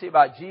prophecy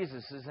about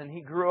Jesus. And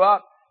he grew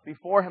up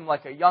before him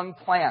like a young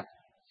plant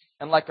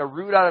and like a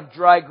root out of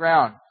dry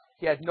ground.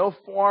 He had no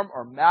form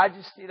or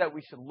majesty that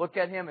we should look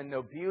at him, and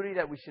no beauty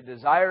that we should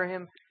desire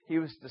him. He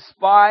was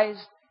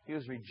despised. He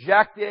was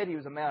rejected. He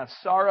was a man of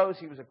sorrows.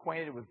 He was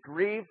acquainted with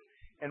grief,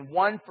 and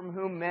one from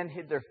whom men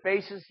hid their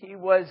faces. He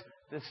was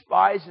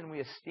despised, and we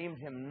esteemed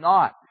him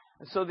not.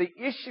 And so the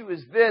issue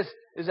is this,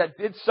 is that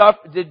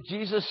did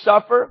Jesus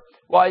suffer?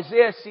 Well,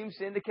 Isaiah seems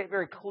to indicate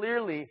very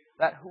clearly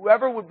that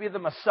whoever would be the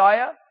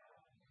Messiah,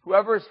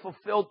 whoever is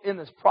fulfilled in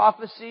this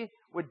prophecy,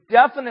 would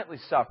definitely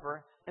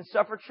suffer, and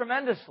suffer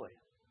tremendously.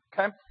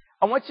 Okay?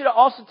 I want you to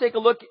also take a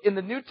look in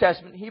the New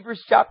Testament,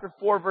 Hebrews chapter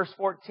 4, verse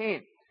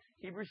 14.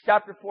 Hebrews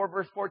chapter 4,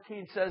 verse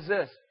 14 says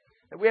this,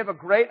 that we have a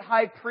great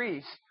high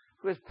priest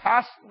who has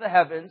passed the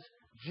heavens,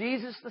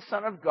 Jesus the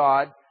Son of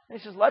God. And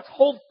he says, let's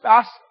hold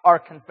fast our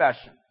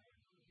confession.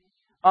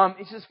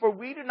 He says, for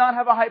we do not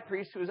have a high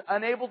priest who is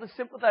unable to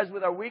sympathize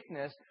with our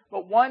weakness,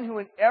 but one who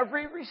in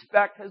every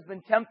respect has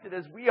been tempted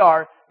as we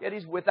are, yet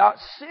he's without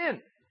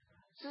sin.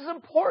 This is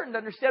important to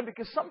understand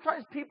because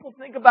sometimes people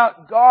think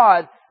about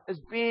God as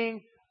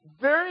being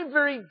very,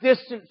 very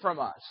distant from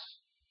us.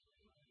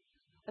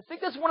 I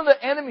think that's one of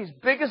the enemy's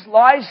biggest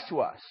lies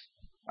to us.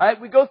 Right?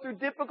 We go through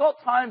difficult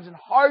times and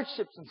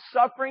hardships and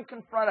suffering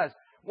confront us.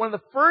 One of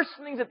the first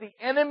things that the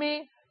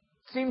enemy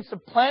seems to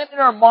plant in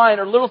our mind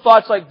are little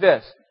thoughts like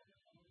this.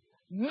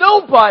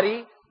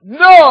 Nobody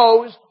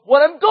knows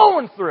what I'm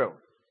going through.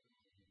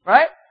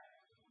 Right?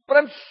 But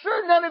I'm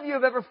sure none of you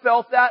have ever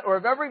felt that or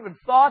have ever even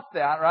thought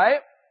that, right?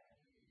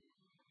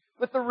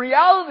 But the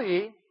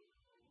reality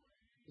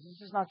is it's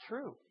just not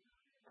true.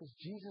 Because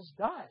Jesus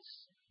does.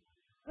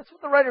 That's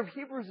what the writer of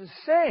Hebrews is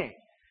saying.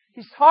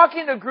 He's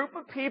talking to a group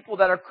of people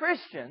that are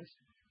Christians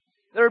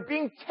that are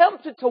being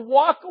tempted to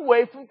walk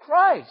away from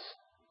Christ.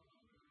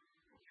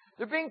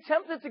 They're being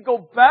tempted to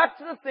go back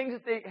to the things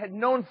that they had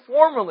known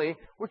formerly,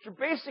 which are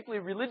basically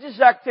religious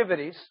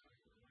activities,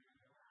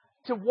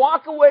 to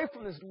walk away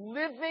from this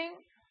living,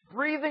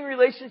 breathing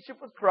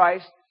relationship with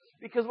Christ,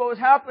 because what was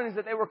happening is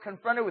that they were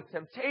confronted with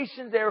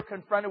temptations, they were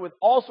confronted with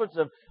all sorts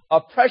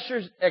of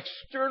pressures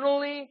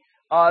externally,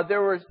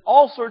 there was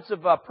all sorts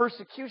of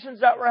persecutions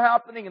that were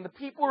happening, and the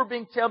people were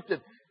being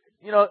tempted,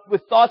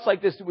 with thoughts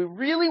like this. Do we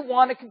really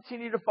want to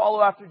continue to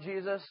follow after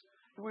Jesus?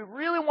 Do we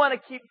really want to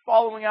keep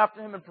following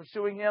after Him and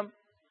pursuing Him?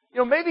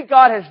 Maybe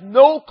God has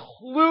no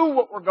clue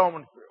what we're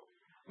going through.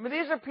 I mean,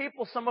 these are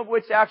people, some of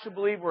which actually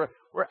believe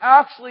we're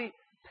actually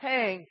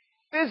paying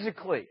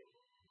physically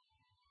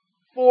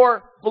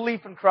for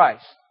belief in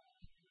Christ.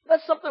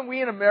 That's something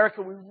we in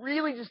America, we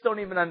really just don't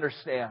even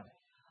understand.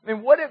 I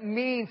mean, what it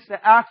means to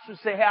actually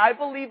say, hey, I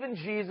believe in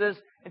Jesus,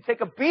 and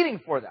take a beating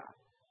for that.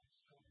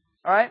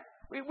 Alright?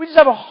 We just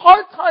have a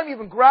hard time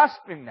even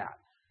grasping that.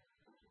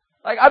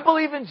 Like, I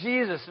believe in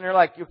Jesus, and they're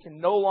like, you can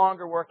no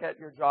longer work at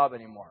your job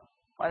anymore.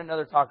 Find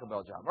another Taco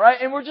Bell job. Right?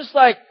 And we're just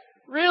like,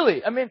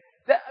 really? I mean,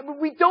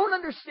 we don't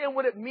understand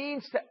what it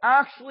means to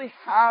actually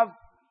have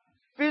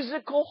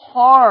physical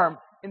harm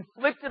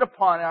inflicted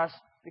upon us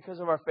because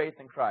of our faith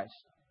in Christ.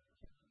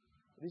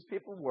 These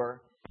people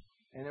were,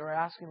 and they were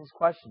asking these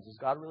questions. Does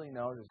God really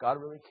know? Does God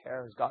really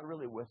care? Is God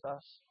really with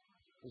us?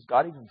 Does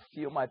God even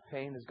feel my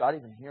pain? Does God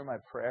even hear my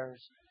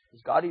prayers?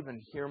 Does God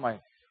even hear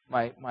my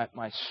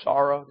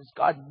sorrow? Does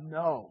God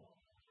know?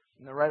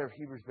 And the writer of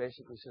Hebrews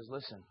basically says,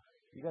 listen,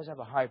 you guys have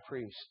a high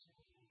priest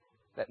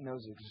that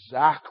knows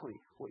exactly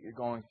what you're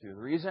going through.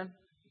 The reason?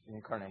 The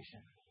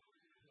incarnation.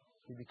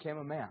 He became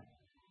a man.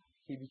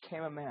 He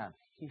became a man.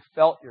 He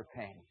felt your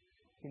pain.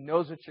 He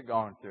knows what you're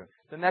going through.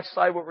 The next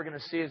slide, what we're going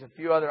to see is a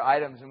few other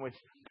items in which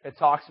it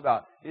talks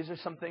about. These are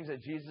some things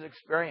that Jesus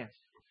experienced.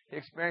 He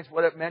experienced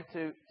what it meant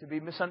to be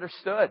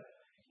misunderstood.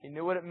 He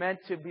knew what it meant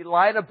to be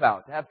lied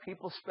about, to have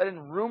people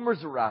spreading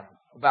rumors around him,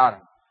 about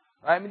him.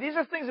 Right? I mean, these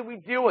are things that we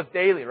deal with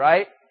daily,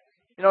 right?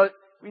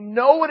 We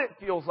know what it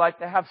feels like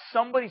to have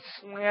somebody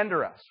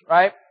slander us,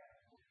 right?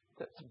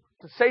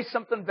 To say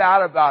something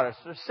bad about us,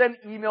 or to send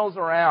emails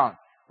around,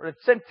 or to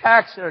send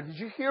texts. Did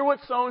you hear what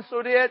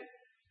so-and-so did?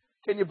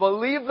 Can you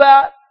believe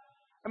that?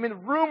 I mean, the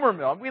rumor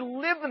mill. We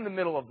live in the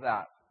middle of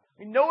that.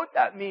 We know what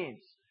that means.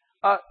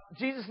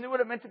 Jesus knew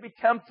what it meant to be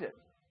tempted.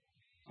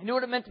 He knew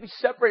what it meant to be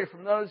separated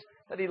from those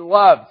that He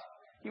loved.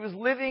 He was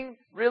living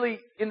really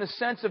in the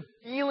sense of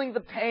feeling the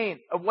pain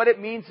of what it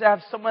means to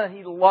have someone that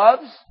he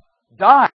loves die.